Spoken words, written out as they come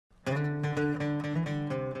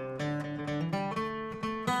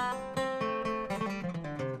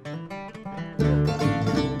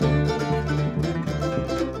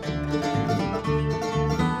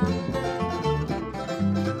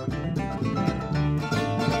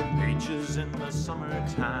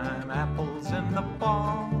summertime, apples in the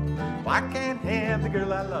fall. If I can't have the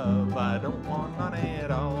girl I love, I don't want money at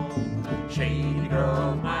all. Shady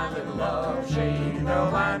Grove, my little love, Shady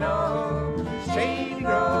Grove, I know. Shady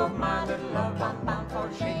Grove, my little love, bum bum for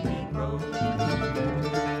Shady Grove.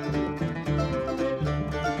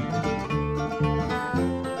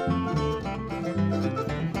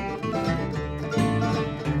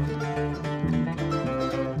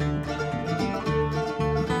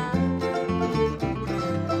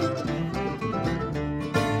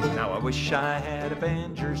 Wish I had a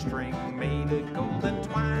banjo string made of golden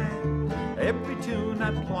twine. Every tune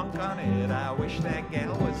I'd plunk on it, I wish that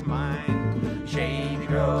gal was mine. Shady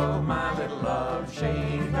Grove, my little love,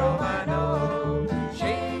 Shady Grove, I know.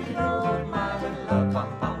 Shady Grove, my little love,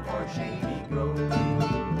 bum bum for Shady Grove.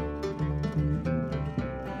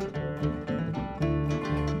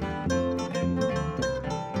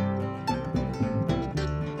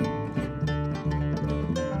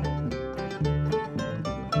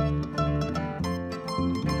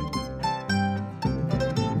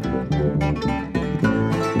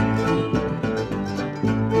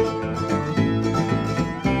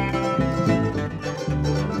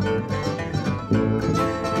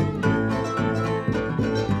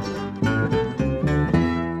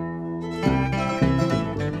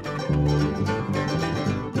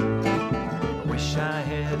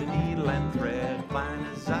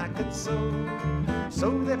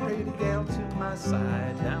 So that pretty gal to my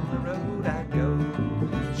side, down the road I go.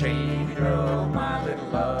 Shady Grove, my little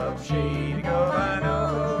love, Shady Grove, I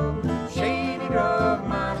know. Shady Grove,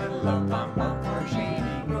 my little love, bum bum for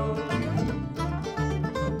Shady Grove.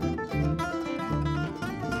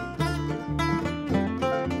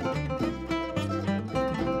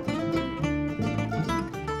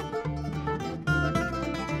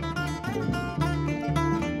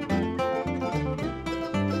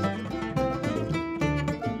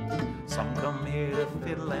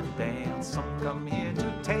 Fiddle and dance, some come here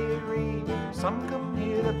to tarry, some come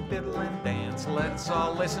here to fiddle and dance. Let's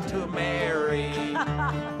all listen to Mary.